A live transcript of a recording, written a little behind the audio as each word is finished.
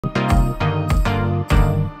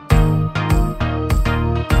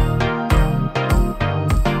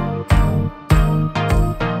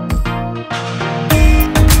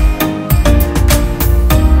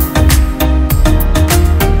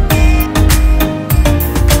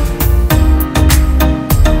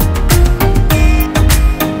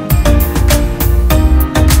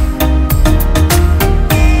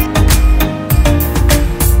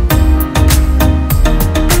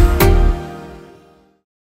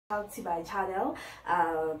To my channel,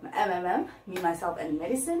 MMM, me, myself, and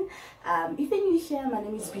medicine. If you're new here, my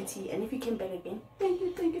name is Beauty, and if you came back again, thank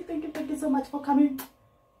you so much for coming.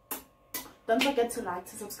 Don't forget to like,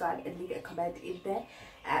 to subscribe, and leave a comment in the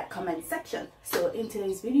comment section. So in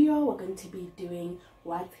today's video, we're going to be doing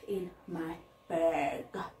what's in my bag,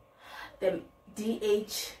 the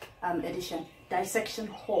DH edition, dissection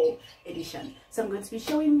haul edition. So I'm going to be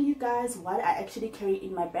showing you guys what I actually carry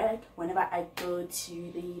in my bag whenever I go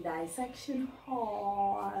to the dissection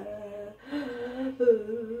hall.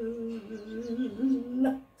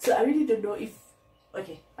 So I really don't know if but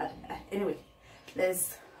anyway,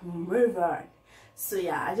 let's move on. So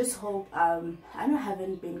yeah, I just hope I know I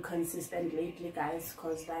haven't been consistent lately, guys,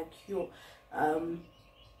 because like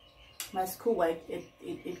my schoolwork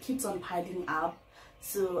it keeps on piling up.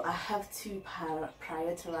 So I have to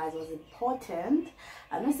prioritize what's important.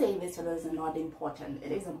 I'm not saying this channel is not important.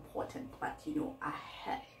 It is important, but you know,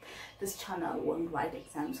 this channel won't write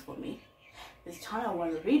exams for me. This channel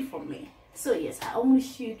won't read for me. So yes, I only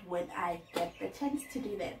shoot when I get the chance to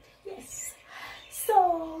do that. Yes.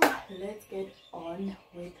 So let's get on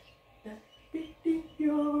with the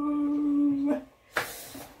video.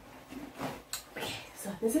 So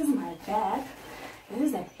this is my bag. This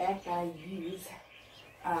is the bag that I use.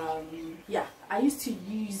 Yeah, I used to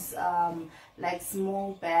use like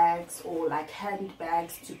small bags or like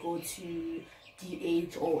handbags to go to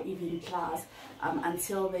DH or even class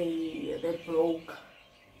until they broke.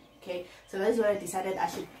 Okay, so that's where I decided I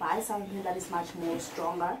should buy something that is much more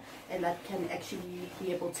stronger and that can actually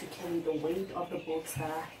be able to carry the weight of the books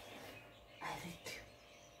that I read.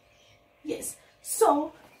 Yes,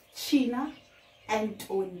 so China and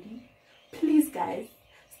Tony, please guys,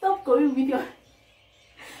 stop going with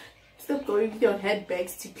your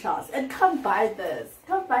handbags to class and come buy this.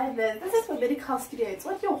 This is for medical students.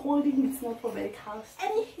 What you're holding is not for medical.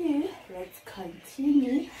 Anywho, let's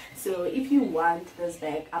continue. So if you want this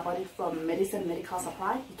bag, I bought it from Medicine Medical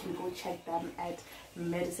Supply. You can go check them at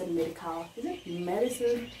Medicine Medical. Is it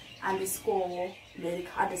Medicine _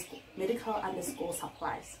 medical _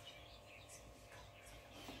 supplies?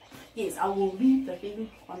 Yes, I will leave the thing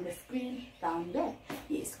on the screen down there.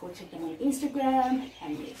 Yes, go check them on Instagram,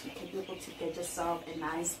 and yes, you can be able to get yourself a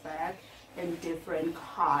nice bag in different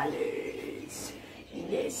colors.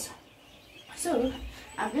 Yes, so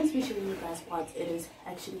I'm going to be showing you guys what it is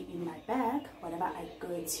actually in my bag whenever I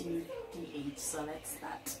go to DH. So let's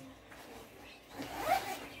start.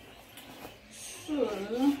 So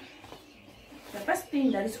the first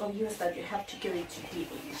thing that is obvious that you have to carry to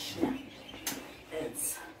DH, yeah,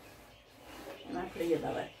 is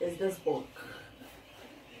is this book.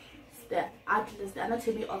 It's the Atlas, the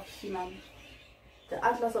Anatomy of Human, the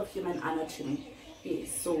Atlas of Human Anatomy.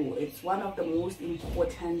 Yes, so it's one of the most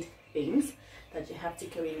important things that you have to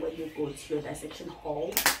carry when you go to your dissection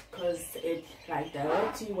hall, because it like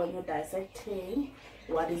directs you when you're dissecting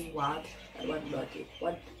what is what and what not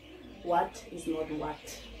what is not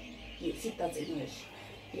what. Yes, that's English.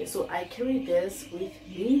 Yeah, so I carry this with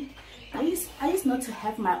me. I used not to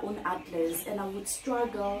have my own atlas, and I would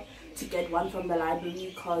struggle to get one from the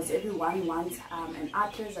library because everyone wants an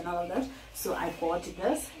atlas and all of that. So I bought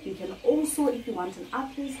this. You can also, if you want an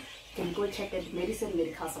atlas, you can go check at Medicine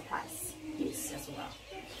Medical Supplies. Yes, as well.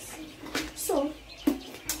 So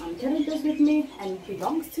I'm carrying this with me, and it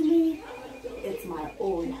belongs to me. It's my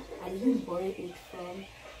own. I didn't borrow it from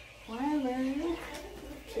wherever.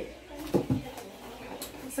 Okay.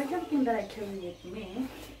 The second thing that I carry with me,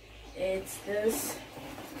 it's this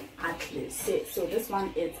atlas. So this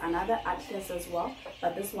one is another atlas as well,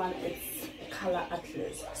 but this one is a color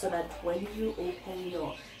atlas, so that when you open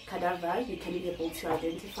your cadaver, you can be able to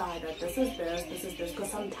identify that this is this, because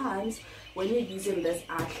sometimes when you're using this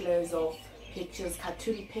atlas of pictures,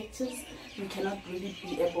 cartoon pictures, you cannot really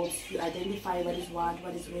be able to identify what is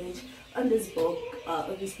what is which. On this book,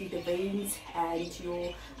 obviously the veins and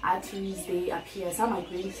your arteries, they appear, some are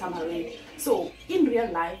green, some are red. So in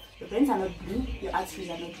real life, the veins are not blue, your arteries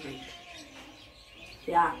are not red.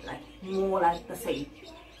 They are like more like the same.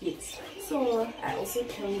 Yes. So I also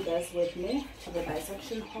carry this with me to the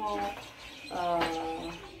dissection hall.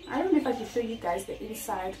 I don't know if I can show you guys the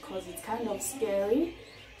inside because it's kind of scary.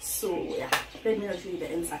 So yeah, let me show you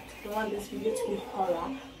the inside. I don't want this video to be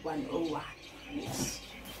horror 101. Yes.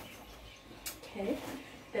 Okay,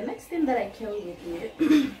 the next thing that I carry with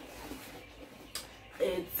me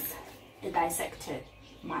it's a dissector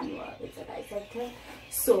manual. It's a dissector.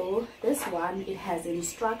 So this one, it has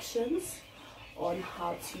instructions on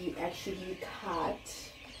how to actually cut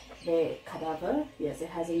the cadaver. Yes, it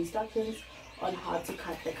has instructions on how to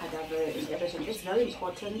cut the cadaver and everything. It's very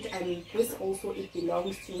important, and this also, it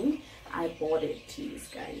belongs to me. I bought it to you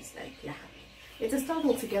guys. Like, yeah, it's a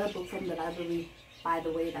struggle to get a book from the library, by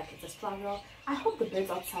the way. Like, it's a struggle. I hope the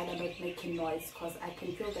birds outside are not making noise, because I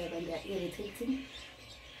can feel that when they're irritating.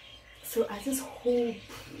 So I just hope,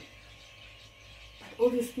 but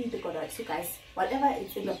obviously they got that. So guys, whatever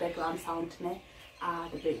is in the background sound are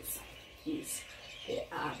the birds. Yes, they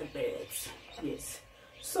are the birds. Yes.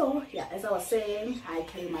 So yeah, as I was saying, I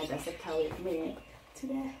carry my dissector with me to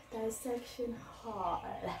the dissection hall.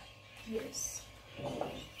 Yes.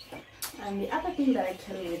 And the other thing that I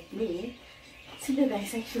carry with me to the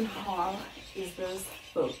dissection hall is this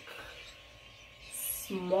book.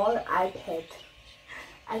 Small iPad.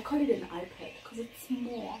 I call it an iPad because it's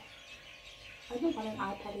small. I don't know what an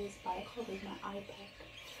iPad is, but I call it my iPad.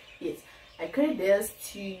 Yes, I carry this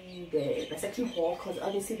to the dissection hall because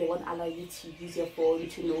obviously they won't allow you to use your phone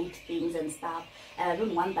to note things and stuff. And I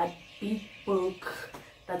don't want that big book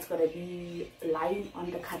that's gonna be lying on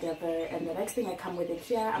the cadaver. And the next thing I come with it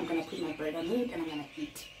here, I'm gonna put my bread on it and I'm gonna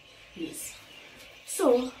eat. Yes.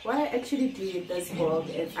 So what I actually do with this book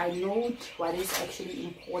is I note what is actually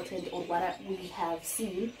important, or what we have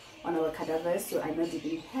seen on our cadavers. So I note it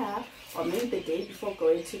in here, or maybe the day before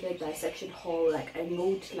going to the dissection hall, like I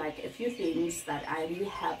note like a few things that I really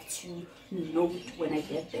have to note when I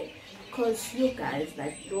get there. Because you guys,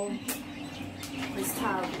 like, it's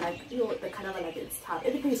tough, like, the cadaver, like, it's tough.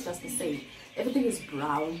 Everything is just the same. Everything is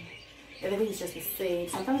brown. Everything is just the same.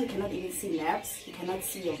 Sometimes you cannot even see nerves, you cannot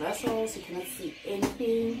see your vessels, you cannot see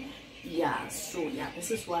anything. Yeah, so yeah,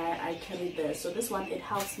 this is why I carry this. So this one, it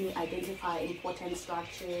helps me identify important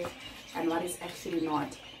structures and what is actually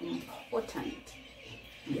not important.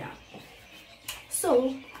 Yeah.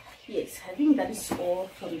 So yes, I think that is all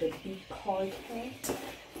from the big part here.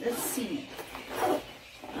 Let's see.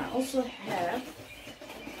 I also have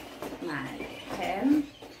my pen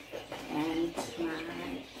and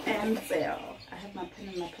my pencil. I have my pen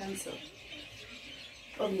and my pencil.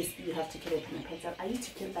 Obviously you have to carry a pen and pencil. I used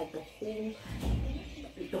to carry like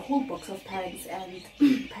the whole box of pens and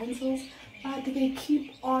pencils, but they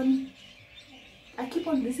keep on, I keep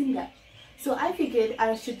on losing them. So I figured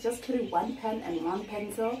I should just carry one pen and one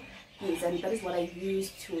pencil. Yes, and that is what I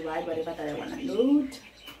use to write whatever that I want to note.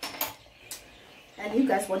 And you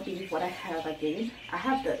guys won't believe what I have again. I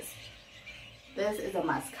have this. This is a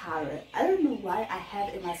mascara. I don't know why I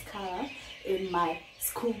have a mascara in my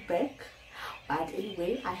school bag, but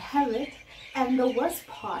anyway, I have it. And the worst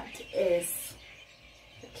part is,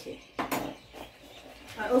 okay,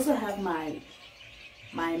 I also have my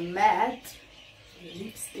matte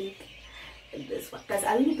lipstick in this one. Guys,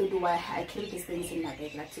 I really don't know why I carry these things in my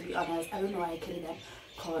bag. Like, to be honest, I don't know why I carry them,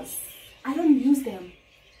 because I don't use them.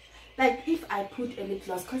 Like, if I put a lip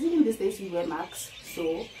gloss, because even these days we wear masks,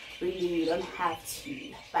 so really you don't have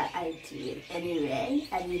to, but I do it anyway.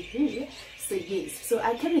 So yes, so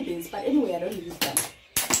I carry this, but anyway I don't use them.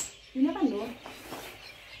 You never know,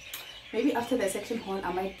 maybe after the section hall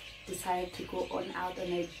I might decide to go on out on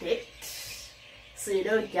a date, so you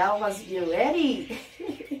know, y'all must be ready.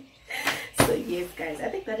 So yes guys, I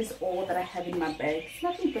think that is all that I have in my bag. It's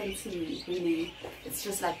nothing fancy really, it's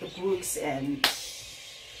just like the books and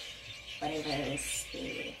whatever is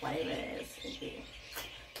okay.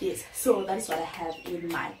 Yes, so that is what I have in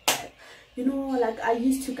my bag. You know, like I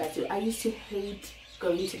used to hate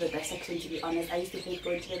going to the dissection, to be honest. I used to hate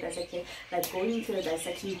going to the dissection. Like, going to the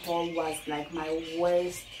dissection hall was like my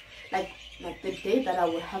worst, like the day that I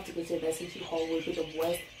would have to go to the dissection hall would be the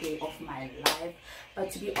worst day of my life. But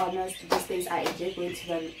to be honest, these days I enjoy going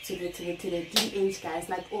to the DH, guys.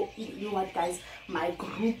 Like, oh, you know what guys, my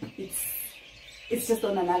group, it's just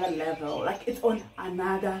on another level. Like, it's on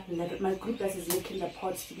another level. My group guys is making the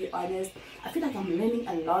pots, to be honest. I feel like I'm learning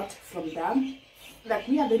a lot from them. Like,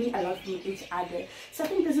 we are learning a lot from each other. So I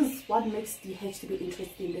think this is what makes DH to be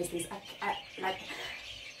interesting these days.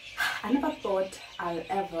 I never thought I'll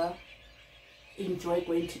ever enjoy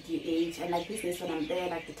going to DH, and like these days when I'm there,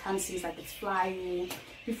 like the time seems like it's flying.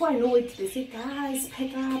 Before I know it, they say, guys,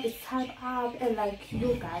 pack up, it's time up, and like,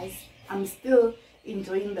 you guys, I'm still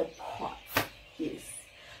enjoying the pot. Yes,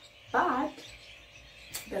 but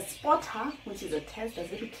the spotter, which is a test,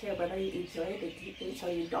 doesn't care whether you enjoy the DH or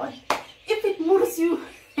you don't. If it moves you,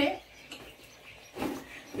 it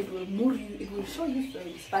will move you, it will show you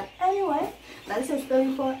things. But anyway, that's a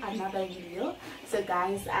story for another video. So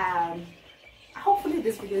guys, hopefully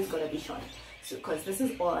this video is gonna be short, so because this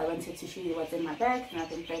is all I wanted to show you what's in my bag,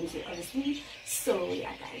 nothing fancy obviously. So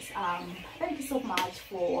yeah guys, thank you so much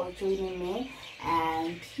for joining me,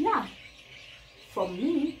 and yeah, from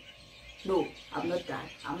me, no, I'm not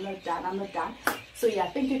done. So yeah,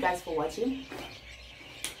 thank you guys for watching.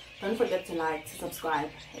 Don't forget to like, to subscribe,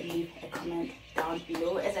 and leave a comment down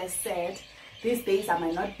below. As I said, these days I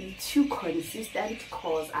might not be too consistent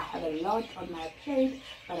because I have a lot on my plate,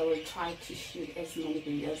 but I will try to shoot as many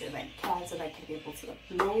videos as I can so that I can be able to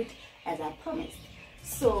upload as I promised.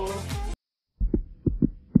 So